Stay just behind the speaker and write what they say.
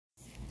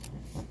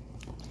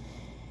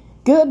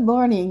Good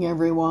morning,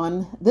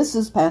 everyone. This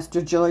is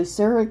Pastor Joyce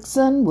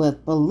Erickson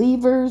with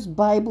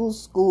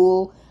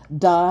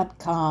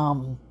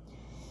BelieversBibleSchool.com.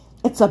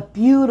 It's a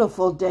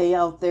beautiful day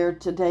out there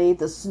today.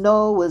 The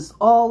snow is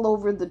all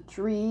over the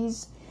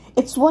trees.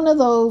 It's one of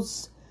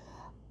those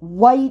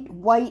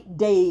white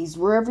days.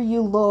 Wherever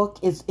you look,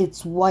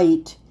 it's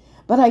white.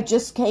 But I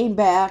just came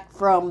back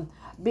from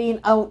being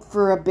out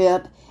for a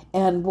bit,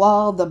 and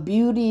while the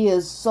beauty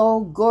is so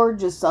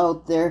gorgeous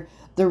out there,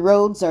 the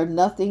roads are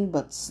nothing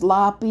but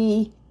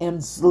sloppy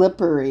and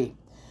slippery.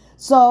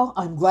 So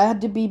I'm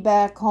glad to be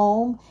back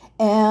home,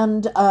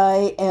 and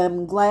I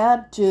am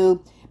glad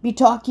to be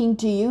talking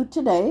to you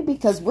today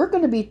because we're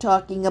going to be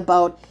talking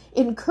about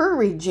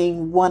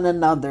encouraging one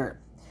another.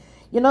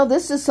 You know,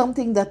 this is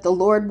something that the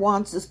Lord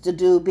wants us to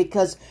do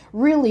because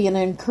really an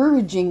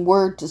encouraging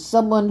word to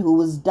someone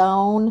who is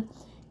down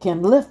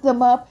can lift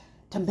them up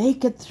to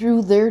make it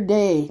through their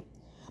day.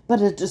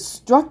 But a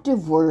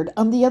destructive word,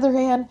 on the other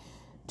hand,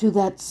 to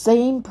that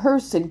same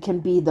person can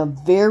be the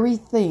very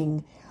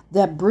thing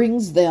that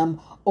brings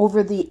them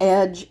over the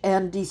edge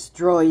and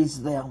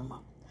destroys them.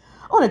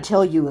 I want to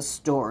tell you a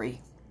story.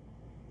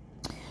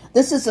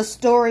 This is a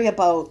story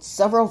about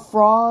several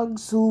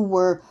frogs who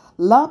were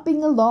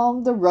lopping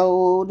along the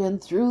road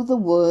and through the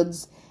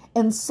woods,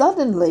 and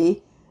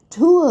suddenly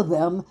two of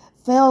them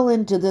fell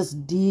into this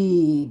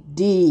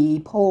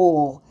deep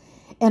hole.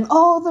 And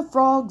all the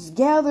frogs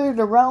gathered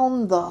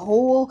around the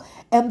hole,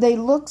 and they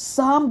looked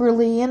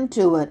somberly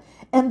into it,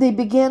 and they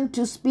began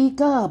to speak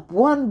up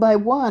one by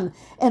one,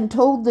 and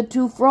told the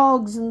two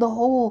frogs in the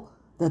hole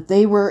that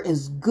they were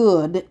as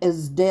good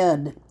as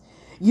dead.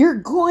 "You're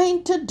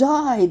going to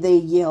die," they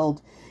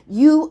yelled.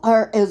 "You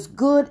are as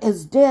good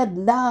as dead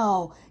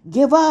now.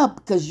 Give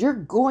up, 'cause you're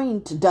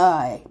going to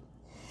die."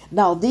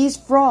 Now these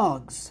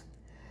frogs,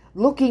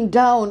 looking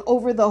down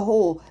over the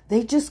hole,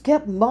 they just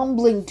kept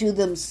mumbling to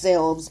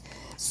themselves,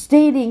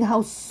 stating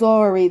how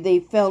sorry they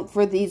felt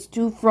for these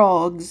two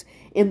frogs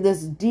in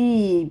this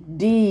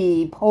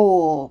deep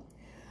hole.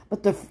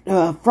 But the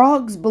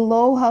frogs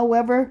below,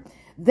 however,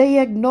 they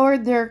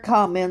ignored their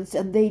comments,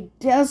 and they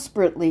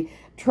desperately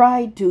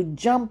tried to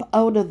jump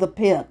out of the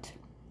pit.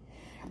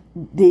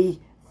 The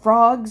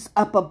frogs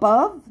up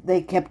above,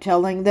 they kept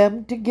telling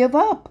them to give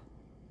up.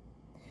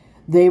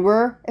 They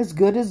were as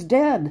good as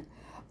dead.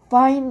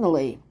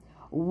 Finally,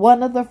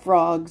 one of the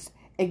frogs,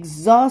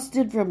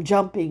 exhausted from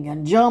jumping,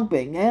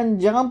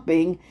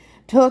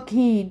 took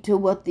heed to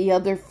what the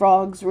other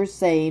frogs were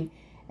saying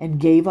and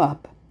gave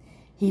up.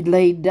 He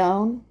laid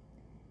down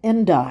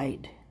and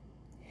died.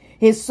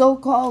 His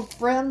so-called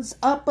friends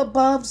up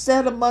above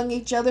said among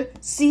each other,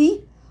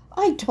 "See,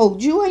 I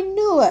told you, I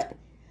knew it.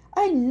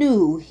 I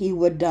knew he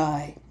would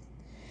die."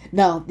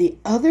 Now, the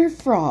other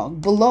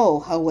frog below,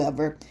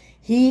 however,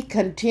 he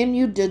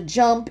continued to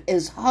jump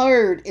as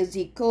hard as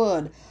he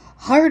could.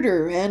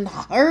 Harder and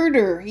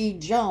harder he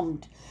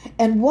jumped.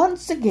 And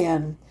once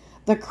again,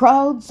 the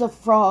crowds of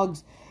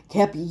frogs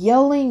kept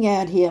yelling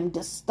at him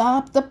to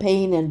stop the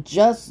pain and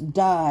just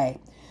die.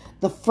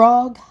 The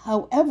frog,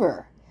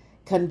 however,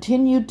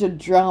 continued to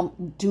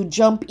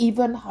jump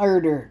even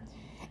harder.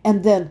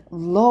 And then,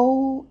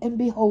 lo and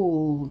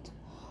behold,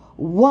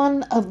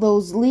 one of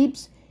those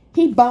leaps,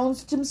 he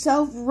bounced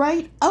himself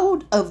right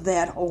out of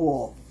that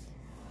hole.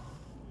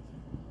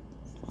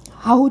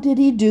 How did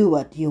he do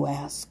it, you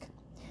ask?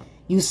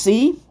 You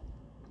see,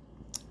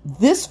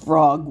 this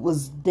frog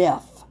was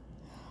deaf,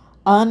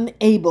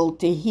 unable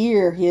to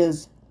hear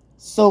his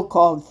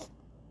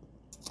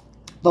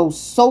those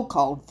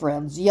so-called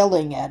friends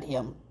yelling at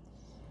him.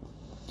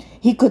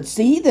 He could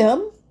see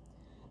them,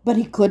 but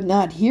he could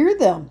not hear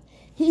them.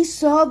 He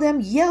saw them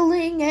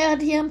yelling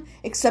at him,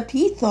 except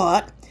he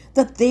thought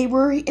that they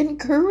were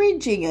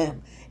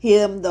encouraging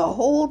him the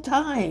whole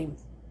time.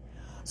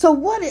 So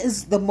what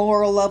is the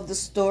moral of the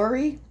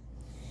story?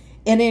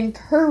 An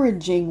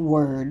encouraging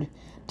word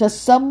to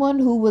someone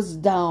who was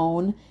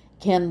down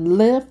can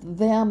lift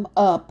them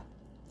up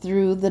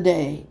through the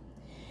day.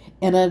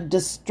 And a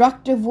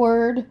destructive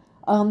word,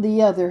 on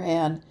the other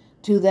hand,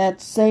 to that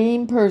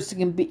same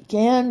person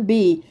can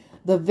be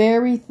the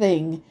very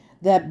thing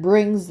that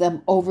brings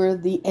them over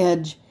the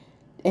edge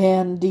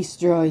and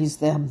destroys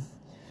them.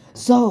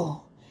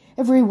 So,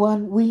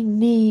 everyone, we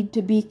need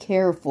to be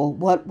careful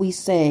what we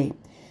say.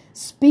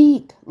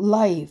 Speak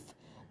life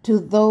to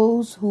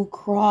those who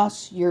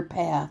cross your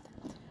path.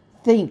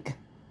 Think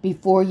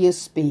before you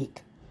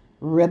speak.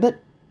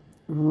 Ribbit.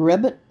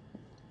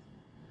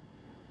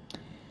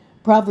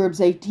 Proverbs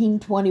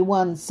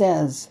 18:21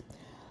 says,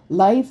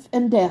 "Life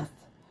and death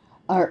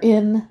are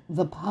in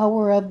the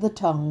power of the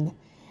tongue,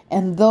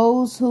 and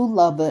those who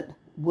love it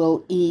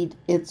will eat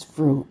its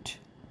fruit."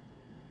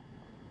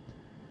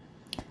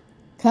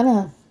 Kind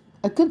of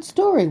a good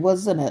story,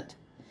 wasn't it?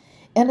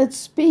 And it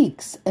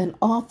speaks an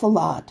awful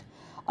lot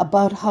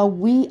about how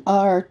we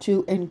are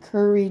to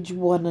encourage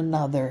one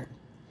another.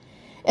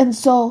 And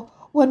so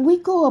when we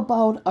go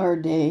about our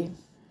day,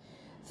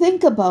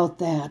 think about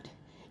that.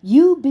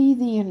 You be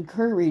the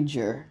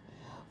encourager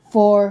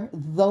for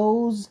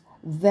those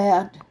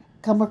that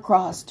come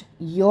across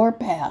your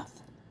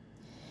path.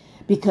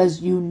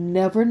 because you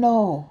never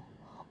know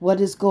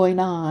what is going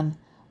on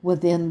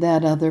within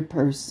that other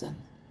person.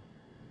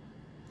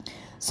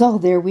 So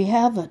there we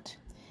have it.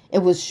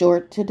 It was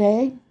short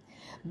today,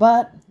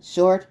 but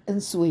short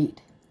and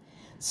sweet.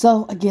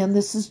 So again,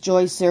 this is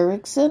Joyce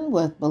Erickson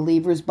with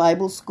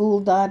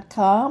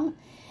BelieversBibleSchool.com,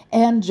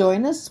 and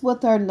join us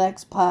with our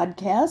next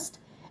podcast,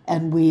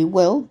 and we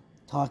will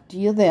talk to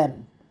you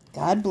then.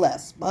 God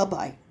bless.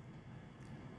 Bye-bye.